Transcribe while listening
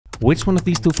Which one of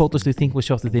these two photos do you think was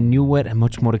shot with the newer and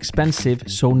much more expensive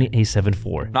Sony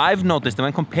A7IV? Now, I've noticed that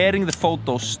when comparing the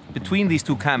photos between these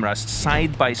two cameras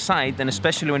side by side, and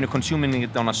especially when you're consuming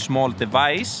it on a small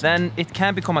device, then it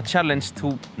can become a challenge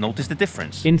to notice the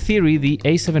difference. In theory, the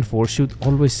A7IV should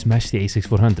always smash the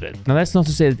A6400. Now, that's not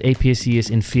to say that APS-C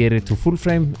is inferior to full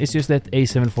frame, it's just that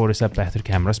A7IV is a better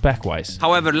camera spec-wise.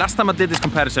 However, last time I did this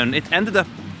comparison, it ended up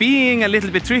being a little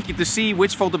bit tricky to see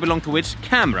which photo belonged to which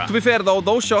camera. To be fair though,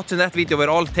 those shots in that video were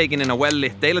all taken in a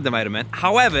well-lit daylight environment.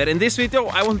 However, in this video,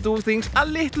 I want to do things a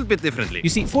little bit differently. You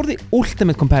see, for the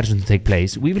ultimate comparison to take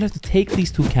place, we will have to take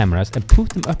these two cameras and put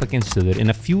them up against each other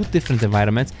in a few different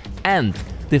environments and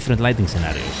different lighting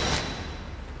scenarios.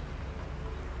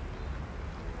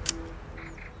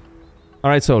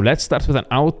 Alright, so let's start with an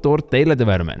outdoor daylight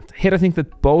environment. Here I think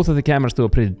that both of the cameras do a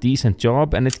pretty decent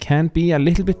job, and it can be a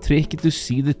little bit tricky to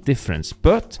see the difference.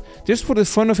 But just for the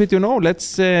fun of it, you know,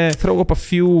 let's throw up a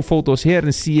few photos here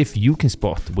and see if you can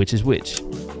spot which is which.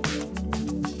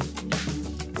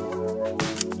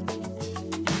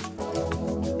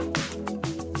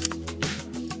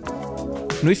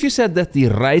 Now, if you said that the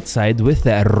right side with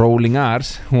the rolling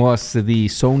R's was the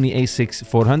Sony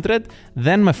A6400,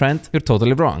 then, my friend, you're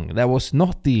totally wrong. That was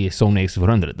not the Sony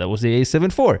A6400, that was the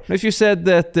A7IV. Now, if you said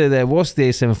that that was the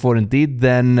A7IV indeed,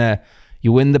 then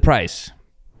you win the prize.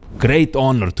 Great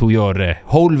honor to your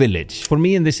whole village. For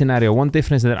me in this scenario, one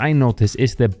difference that I noticed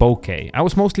is the bokeh. I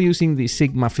was mostly using the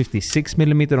Sigma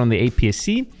 56mm on the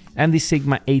APS-C and the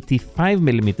Sigma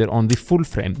 85mm on the full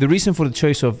frame. The reason for the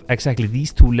choice of exactly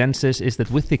these two lenses is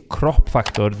that with the crop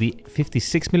factor, the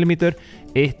 56mm,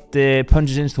 it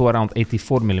punches into around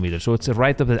 84mm, so it's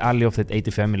right up the alley of that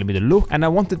 85mm look, and I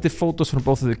wanted the photos from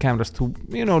both of the cameras to,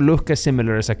 you know, look as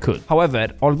similar as I could. However,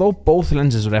 although both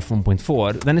lenses are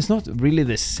f1.4, then it's not really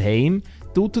the same,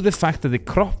 due to the fact that the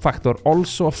crop factor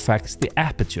also affects the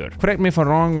aperture. Correct me if I'm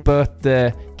wrong, but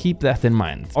keep that in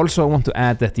mind. Also, I want to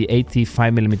add that the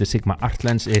 85mm Sigma art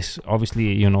lens is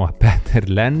obviously, you know, a better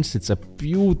lens. It's a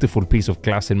beautiful piece of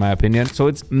glass in my opinion. So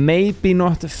it's maybe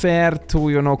not fair to,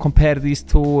 you know, compare these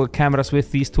two cameras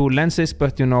with these two lenses,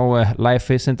 but, you know,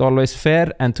 life isn't always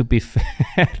fair, and to be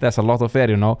fair, that's a lot of fair,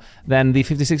 you know. Then the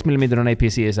 56mm on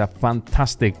APS-C is a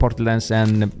fantastic portrait lens,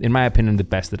 and in my opinion, the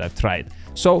best that I've tried.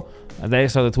 So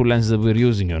these are the two lenses that we're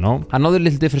using, you know. Another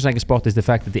little difference I can spot is the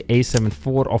fact that the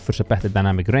A7IV offers a better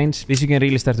dynamic range. This you can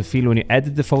really start to feel when you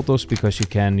edit the photos, because you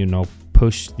can, you know,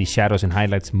 push the shadows and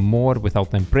highlights more without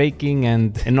them breaking,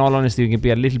 and in all honesty, you can be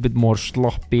a little bit more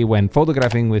sloppy when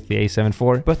photographing with the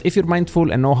A7IV. But if you're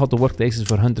mindful and know how to work the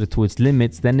A6400 to its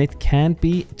limits, then it can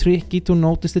be tricky to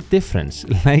notice the difference,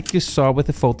 like you saw with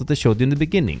the photo that I showed you in the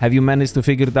beginning. Have you managed to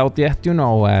figure it out yet, you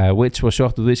know, which was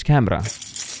shot with which camera?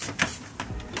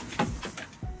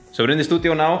 So we're in the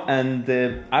studio now, and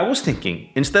I was thinking,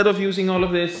 instead of using all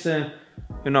of this,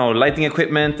 you know, lighting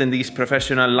equipment and these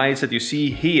professional lights that you see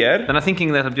here, then I'm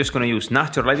thinking that I'm just gonna use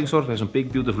natural lighting source. There's some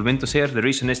big, beautiful windows here. The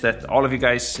reason is that all of you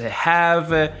guys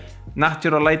have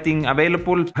natural lighting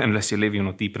available, unless you live, you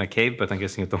know, deep in a cave, but I'm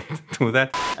guessing you don't do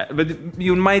that. But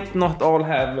you might not all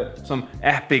have some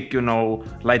epic, you know,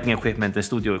 lighting equipment and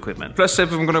studio equipment. Plus,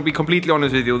 if I'm gonna be completely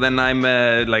honest with you, then I'm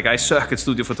like, I suck at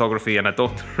studio photography and I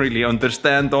don't really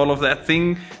understand all of that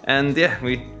thing. And yeah,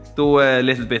 we do a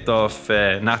little bit of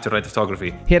natural light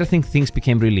photography. Here I think things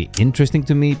became really interesting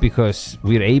to me, because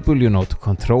we're able, you know, to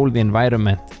control the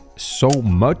environment so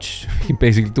much, we can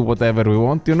basically do whatever we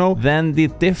want, you know, then the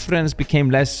difference became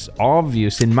less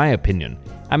obvious in my opinion.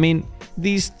 I mean,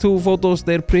 these two photos,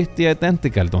 they're pretty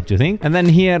identical, don't you think? And then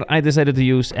here I decided to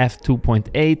use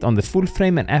f2.8 on the full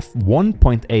frame and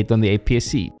f1.8 on the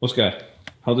APS-C. Oscar,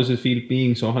 how does it feel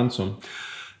being so handsome?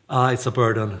 It's a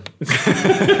burden.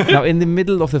 Now, in the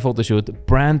middle of the photo shoot,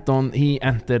 Brandon, he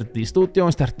entered the studio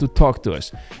and started to talk to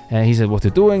us. He said, "What are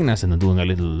you doing?" And I said, "I'm doing a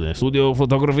little studio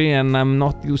photography, and I'm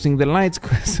not using the lights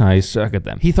because I suck at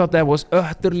them." He thought that was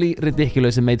utterly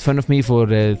ridiculous and made fun of me for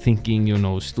thinking, you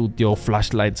know, studio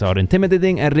flashlights are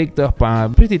intimidating, and rigged up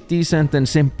a pretty decent and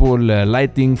simple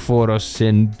lighting for us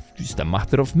in just a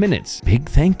matter of minutes. Big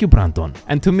thank you, Brandon.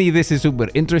 And to me, this is super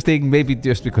interesting, maybe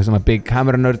just because I'm a big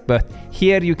camera nerd, but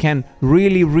here you can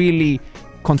really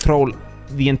control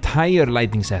the entire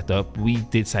lighting setup. We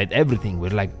decide everything. We're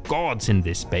like gods in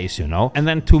this space, you know. And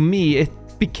then to me, it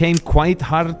became quite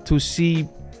hard to see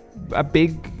a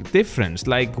big difference,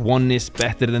 like one is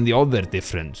better than the other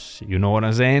difference, you know what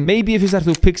I'm saying? Maybe if you start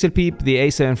to pixel peep, the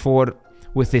A7IV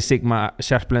with the Sigma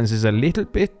sharp lens is a little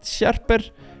bit sharper.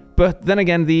 But then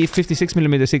again, the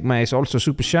 56mm Sigma is also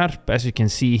super sharp, as you can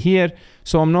see here,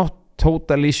 so I'm not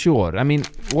totally sure. I mean,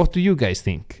 what do you guys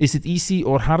think? Is it easy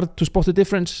or hard to spot the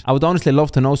difference? I would honestly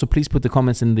love to know, so please put the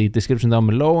comments in the description down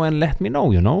below and let me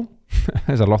know, you know?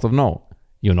 There's a lot of no,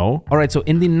 you know? Alright, so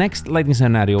in the next lighting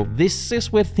scenario, this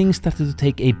is where things started to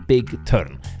take a big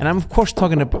turn. And I'm of course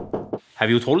talking about... Have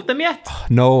you told them yet?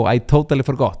 No, I totally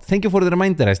forgot. Thank you for the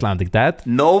reminder, Icelandic Dad.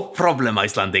 No problem,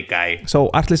 Icelandic guy. So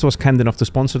Artlist was kind enough to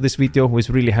sponsor this video, which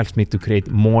really helps me to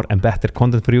create more and better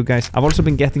content for you guys. I've also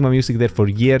been getting my music there for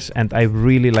years, and I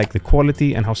really like the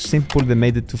quality and how simple they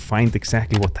made it to find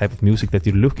exactly what type of music that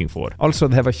you're looking for. Also,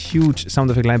 they have a huge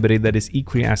sound effect library that is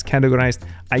equally as categorized.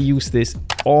 I use this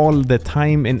all the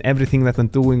time in everything that I'm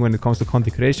doing when it comes to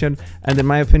content creation, and in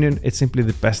my opinion, it's simply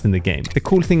the best in the game. The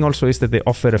cool thing also is that they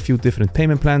offer a few different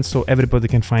payment plans so everybody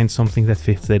can find something that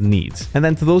fits their needs. And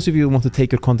then to those of you who want to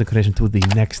take your content creation to the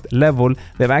next level,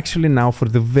 they've actually now for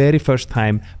the very first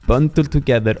time bundled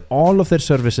together all of their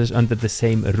services under the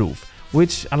same roof,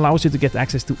 which allows you to get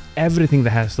access to everything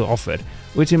that has to offer,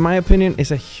 which in my opinion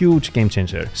is a huge game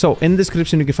changer. So in the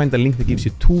description you can find a link that gives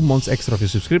you 2 months extra of your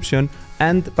subscription,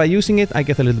 and by using it I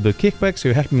get a little bit of kickback, so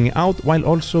you're helping me out while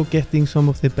also getting some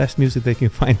of the best music that you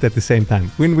can find at the same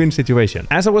time. Win-win situation.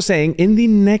 As I was saying, in the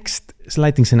next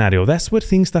lighting scenario, that's where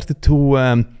things started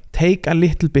to take a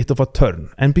little bit of a turn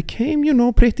and became, you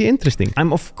know, pretty interesting.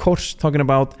 I'm of course talking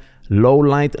about low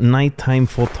light nighttime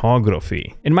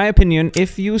photography. In my opinion,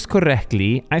 if used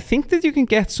correctly, I think that you can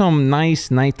get some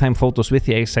nice nighttime photos with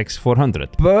the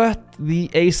A6400. But the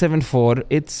A7IV,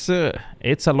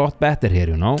 it's a lot better here,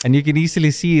 you know? And you can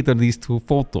easily see it on these 2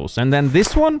 photos. And then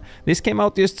this one, this came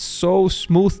out just so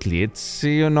smoothly. It's,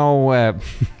 you know,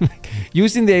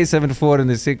 using the A7IV and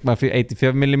the Sigma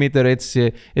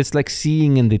 85mm, it's like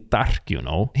seeing in the dark, you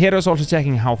know? Here I was also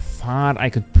checking how far I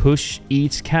could push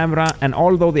each camera, and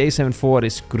although the A7IV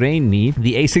is grainy,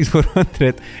 the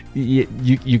A6400,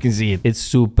 you can see it. It's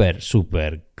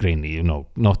super grainy, you know,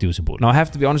 not usable. Now I have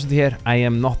to be honest with you here, I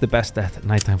am not the best at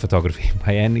nighttime photography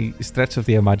by any stretch of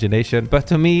the imagination, but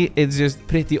to me it's just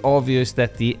pretty obvious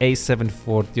that the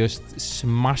A7IV just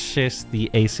smashes the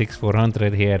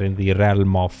A6400 here in the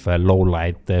realm of low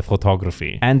light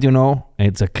photography. And you know,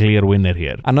 it's a clear winner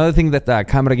here. Another thing that a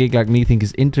camera geek like me think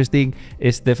is interesting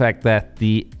is the fact that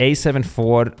the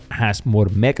A7IV has more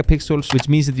megapixels, which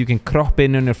means that you can crop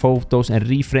in on your photos and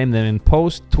reframe them in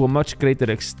post to a much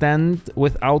greater extent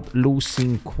without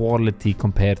losing quality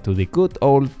compared to the good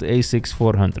old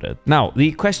A6400. Now,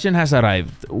 the question has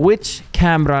arrived. Which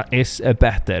camera is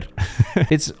better?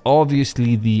 It's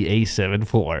obviously the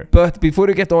A7IV. But before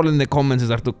you get all in the comments and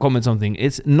start to comment something,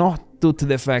 it's not due to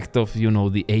the fact of, you know,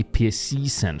 the APS-C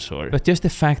sensor, but just the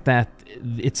fact that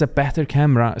it's a better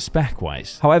camera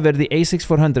spec-wise. However, the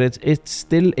A6400, it's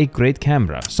still a great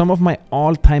camera. Some of my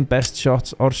all-time best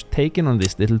shots are taken on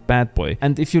this little bad boy,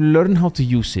 and if you learn how to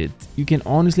use it, you can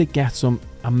honestly get some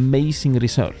amazing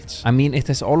results. I mean, it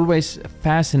has always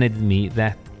fascinated me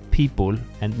that people,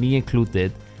 and me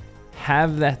included,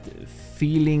 have that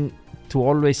feeling to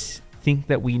always think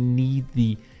that we need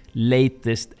the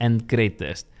latest and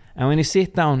greatest. And when you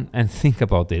sit down and think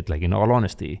about it, like in all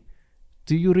honesty,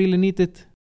 do you really need it?